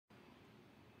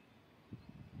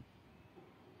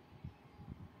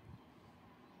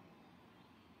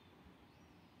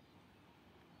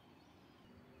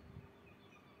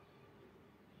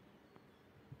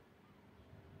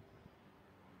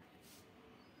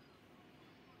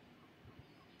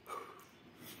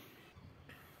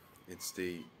It's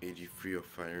day 83 of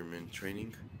Ironman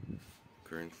training,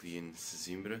 currently in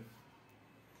Sesimbra.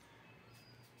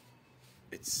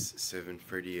 It's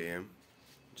 7:30 a.m.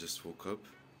 Just woke up.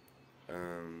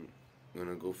 I'm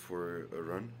gonna go for a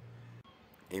run,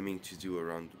 aiming to do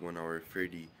around 1 hour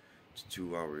 30 to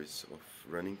 2 hours of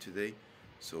running today,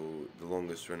 so the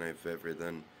longest run I've ever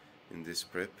done in this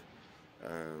prep.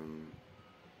 I'm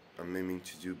aiming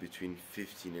to do between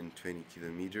 15 and 20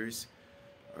 kilometers,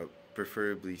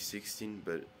 preferably 16,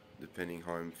 but depending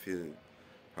how I'm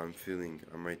feeling,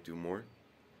 I might do more.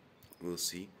 We'll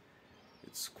see.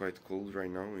 It's quite cold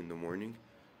right now in the morning.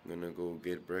 I'm gonna go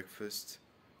get breakfast,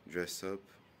 dress up,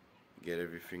 get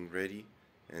everything ready,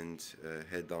 and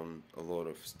head down a lot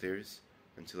of stairs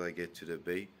until I get to the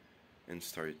bay and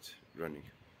start running.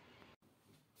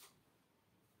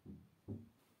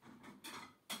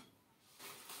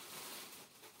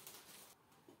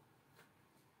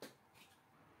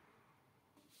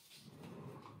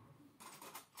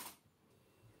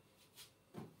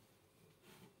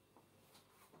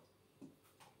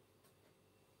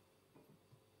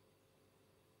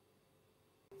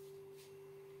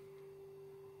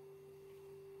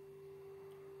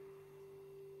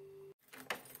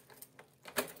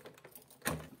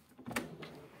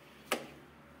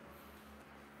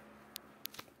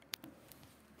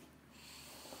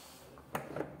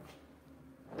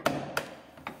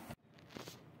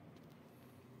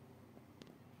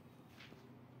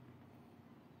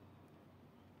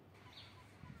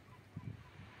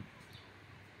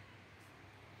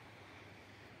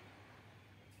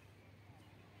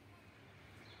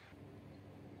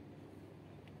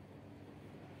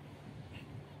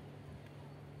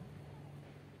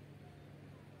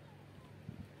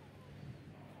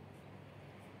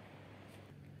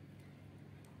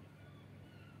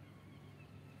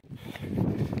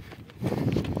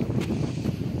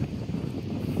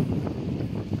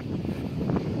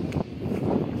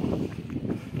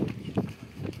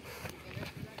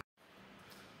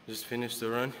 Just finished the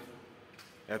run,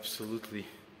 absolutely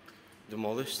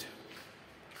demolished.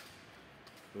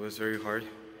 It was very hard.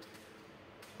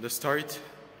 The start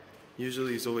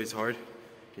usually is always hard.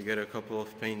 You get a couple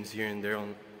of pains here and there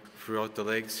throughout the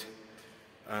legs,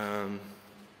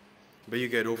 but you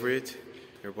get over it,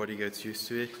 your body gets used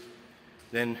to it.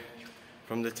 Then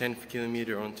from the 10th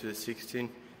kilometer onto the 16th,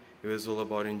 it was all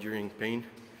about enduring pain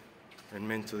and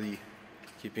mentally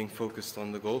keeping focused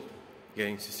on the goal,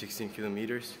 getting to 16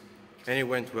 kilometers. And it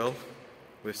went well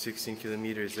with 16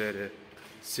 kilometers at a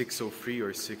 6:03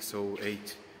 or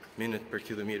 6:08 minute per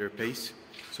kilometer pace.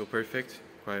 So perfect,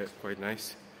 quite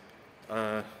nice.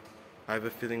 I have a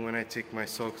feeling when I take my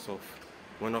socks off,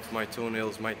 one of my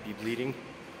toenails might be bleeding.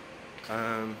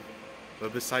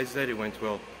 But besides that, it went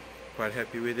well. Quite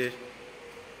happy with it.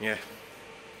 Yeah.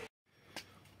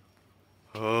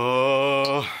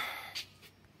 Oh.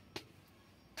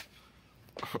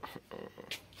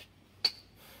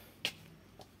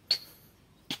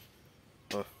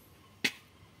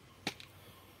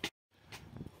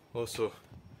 Also,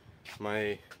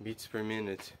 my beats per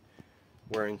minute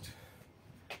weren't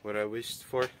what I wished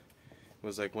for. It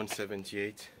was like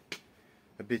 178,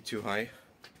 a bit too high.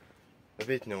 A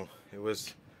bit, no, it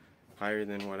was higher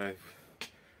than what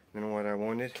I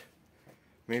wanted.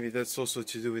 Maybe that's also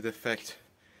to do with the fact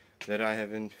that I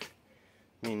haven't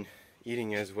been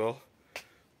eating as well,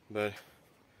 but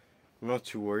I'm not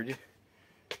too worried.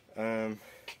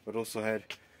 But also had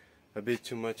a bit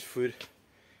too much food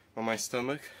on my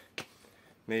stomach.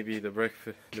 Maybe the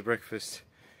breakfast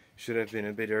should have been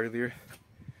a bit earlier,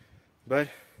 but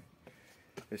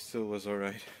it still was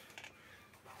alright.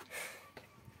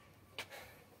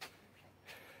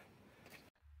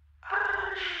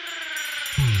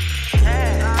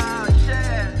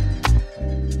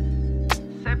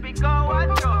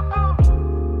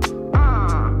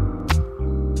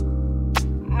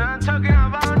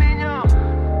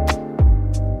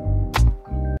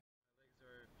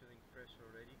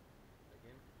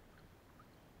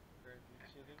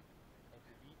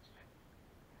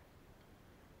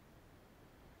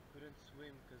 Couldn't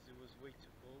swim because it was way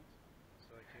too cold,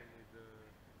 so I came with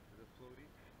the floaty.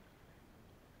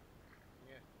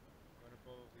 Yeah, gonna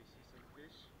probably see some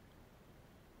fish,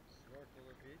 snorkel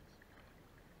a bit,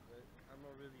 but I'm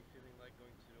not really feeling like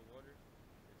going to the water.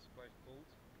 It's quite cold,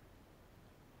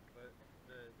 but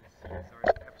the seas are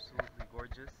absolutely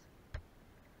gorgeous.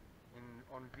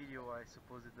 On video I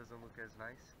suppose it doesn't look as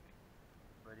nice,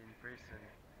 but in person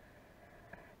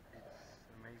it's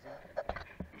amazing.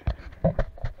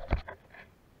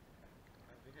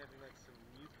 Having like some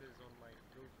mucus on my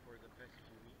throat for the past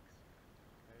few weeks.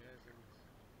 It hasn't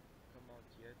come out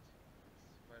yet.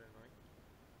 It's quite annoying.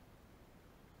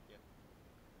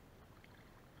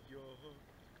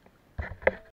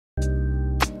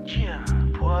 Yeah,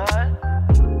 what?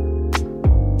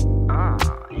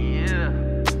 Yeah.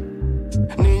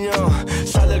 Niño,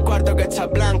 sal del cuarto que está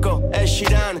blanco, es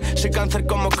Sheeran. Soy cáncer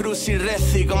como Cruz y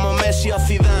Reci, como Messi o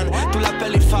Zidane. Tú la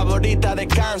peli favorita de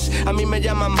Cannes, a mí me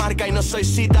llaman Marca y no soy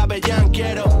Cita Bellán.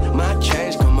 Quiero más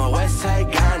chase como West Side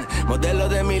Gun, modelo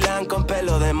de Milán con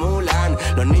pelo de Mulan.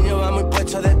 Los niños van muy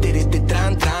puestos de tiriti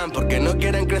tran tran, porque no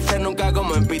quieren crecer nunca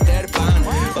como en Peter Pan.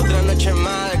 Otra noche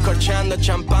más descorchando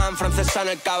champán, francesa en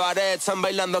el cabaret, están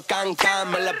bailando can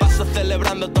can. Me la paso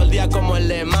celebrando todo el día como en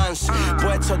Le Mans,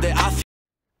 puestos de ácido.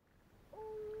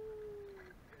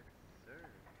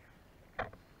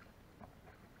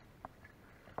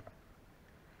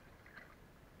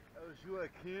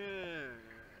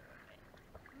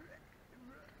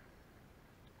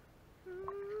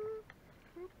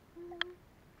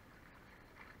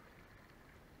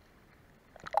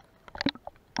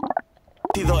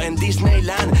 En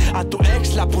Disneyland, a tu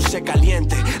ex la puse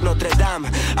caliente. Notre Dame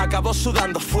acabó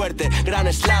sudando fuerte.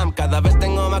 Gran Slam, cada vez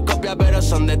tengo más copias, pero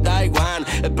son de Taiwán.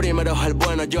 El primero es el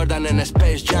bueno, Jordan en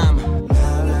Space Jam. Me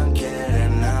hablan,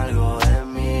 quieren algo de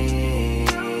mí,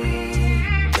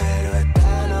 pero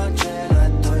esta noche no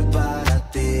estoy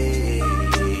para ti.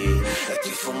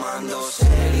 Estoy fumando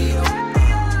serio,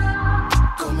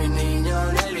 con mi niño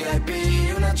en el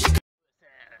VIP, una chica.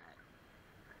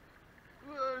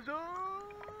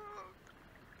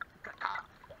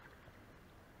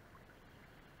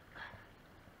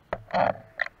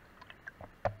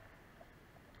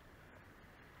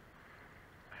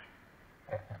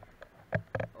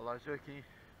 Olá, Joaquim.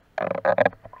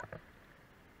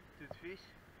 Tudo fixe?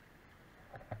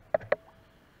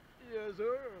 Yes,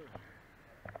 sir.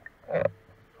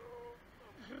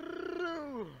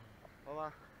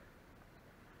 Olá.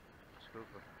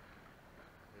 Desculpa.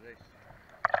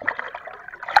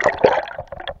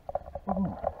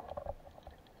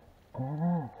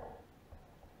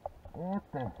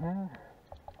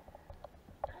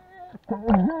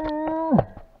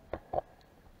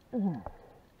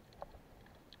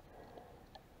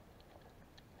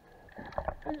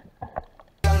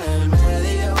 En el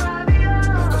medio,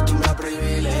 me acostumbro a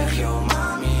privilegio,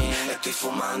 mami. Estoy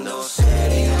fumando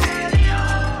serio,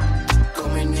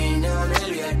 con mi niño en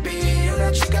el VIP,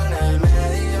 una chica en el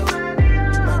medio.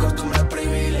 Me acostumbro a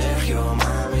privilegio,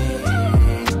 mami.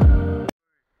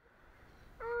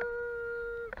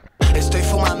 Estoy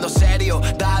fumando serio,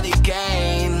 Daddy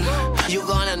Kane. You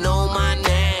gonna know my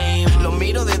name. Lo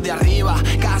miro desde arriba,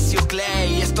 Casio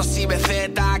Clay. Esto es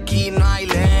IBZ, aquí no hay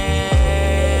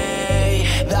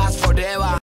ley. That's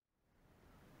forever.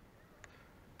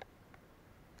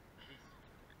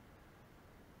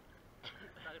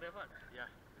 Está gravando? Já,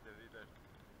 vida.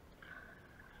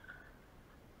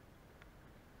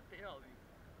 Tem áudio?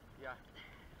 Já.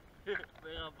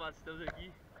 Bem, rapaz, estamos aqui.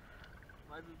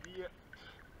 Mais um dia.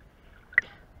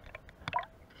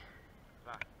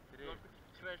 Vá, tirei.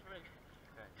 Espera.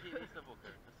 Tira isso da boca.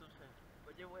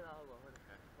 Oye, voy a dar agua, va.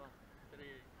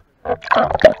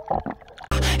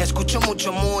 Escucho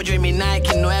mucho mullo y mis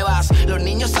Nike nuevas. Los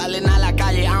niños salen a la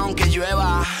calle aunque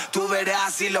llueva. Tú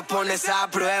verás si lo pones a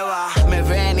prueba. Me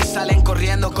ven y salen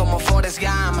corriendo como Forrest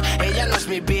Gump. Ella no es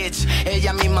mi bitch,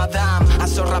 ella mi madame. A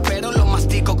esos raperos los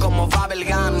mastico como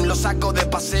bubblegum. Los saco de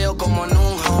paseo como en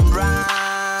un home run.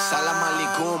 Salam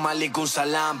aleikum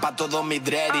salam pa' todos mis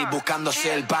dreadies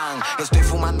buscándose el pan. Estoy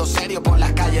fumando serio por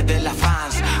las calles de las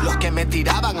fans. Los que me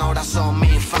tiraban ahora son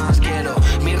mis fans. Quiero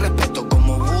mi respeto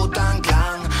como Wu-Tang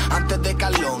Clan. Antes de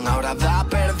Calón, ahora da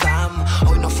perdam.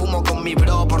 Hoy no fumo con mi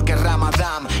bro porque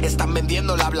Ramadán. Están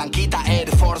vendiendo la blanquita Air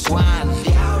Force One.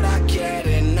 Y ahora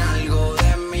quieren algo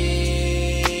de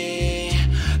mí,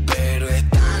 pero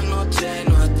esta noche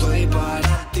no estoy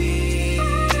para ti.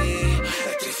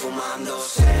 Estoy fumando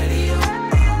serio,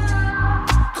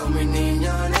 con mi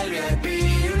niño en el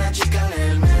VIP, una chica en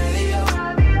el medio.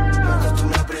 Me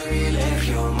acostumbro a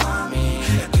privilegio, mami.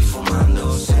 Estoy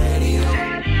fumando serio,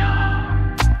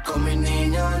 con mi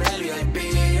niño en el VIP,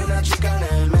 una chica en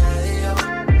el medio.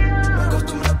 Me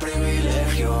acostumbro a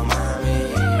privilegio,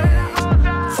 mami.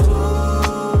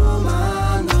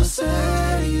 Fumando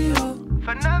serio,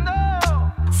 Fernando!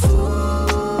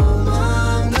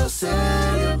 fumando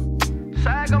serio.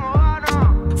 ¿Sabes cómo va,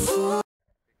 no?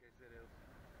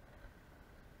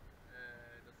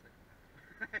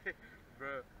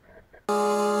 Bro.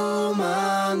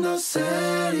 Fumando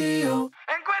serio.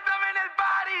 Encuéntrame en el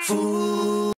party.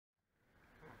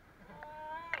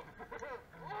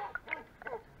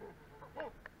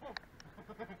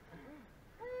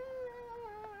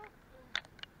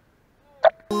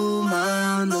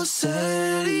 Fumando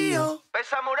serio.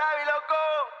 ¡Esa Murabi, loco!